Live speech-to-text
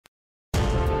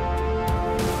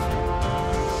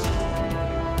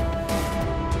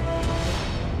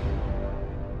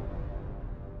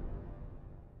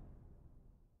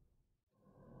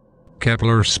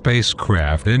Kepler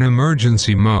spacecraft in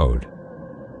emergency mode.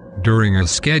 During a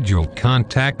scheduled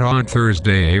contact on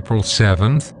Thursday, April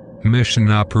 7th, mission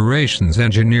operations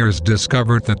engineers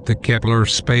discovered that the Kepler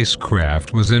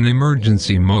spacecraft was in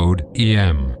emergency mode,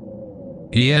 EM.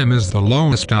 EM is the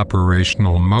lowest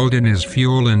operational mode and is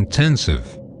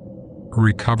fuel-intensive.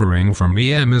 Recovering from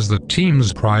EM is the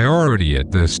team's priority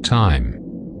at this time.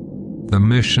 The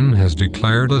mission has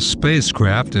declared a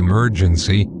spacecraft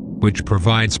emergency, which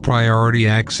provides priority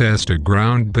access to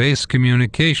ground-based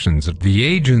communications at the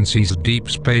agency's deep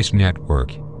space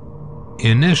network.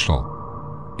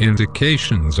 Initial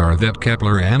indications are that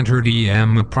Kepler entered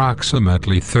EM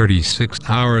approximately 36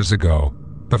 hours ago,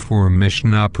 before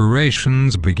mission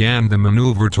operations began the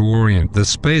maneuver to orient the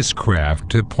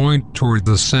spacecraft to point toward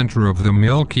the center of the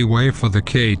Milky Way for the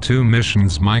K2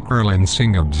 mission's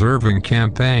microlensing observing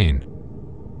campaign.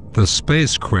 The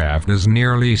spacecraft is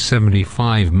nearly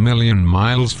 75 million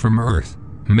miles from Earth,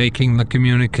 making the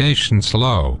communication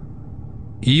slow.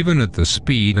 Even at the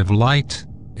speed of light,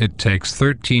 it takes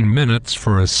 13 minutes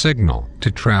for a signal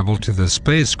to travel to the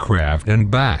spacecraft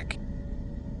and back.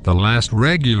 The last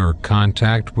regular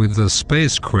contact with the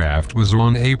spacecraft was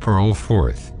on April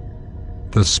 4th.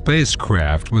 The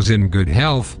spacecraft was in good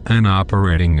health and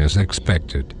operating as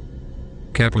expected.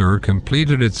 Kepler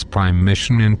completed its prime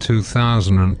mission in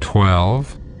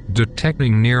 2012,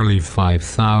 detecting nearly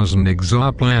 5,000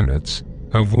 exoplanets,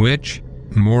 of which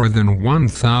more than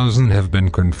 1,000 have been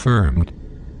confirmed.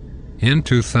 In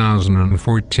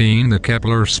 2014, the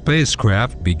Kepler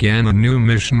spacecraft began a new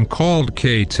mission called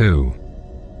K2.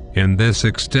 In this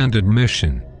extended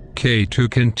mission, K2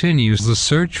 continues the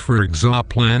search for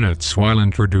exoplanets while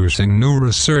introducing new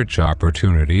research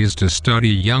opportunities to study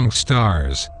young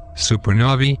stars,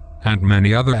 supernovae, and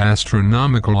many other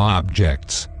astronomical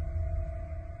objects.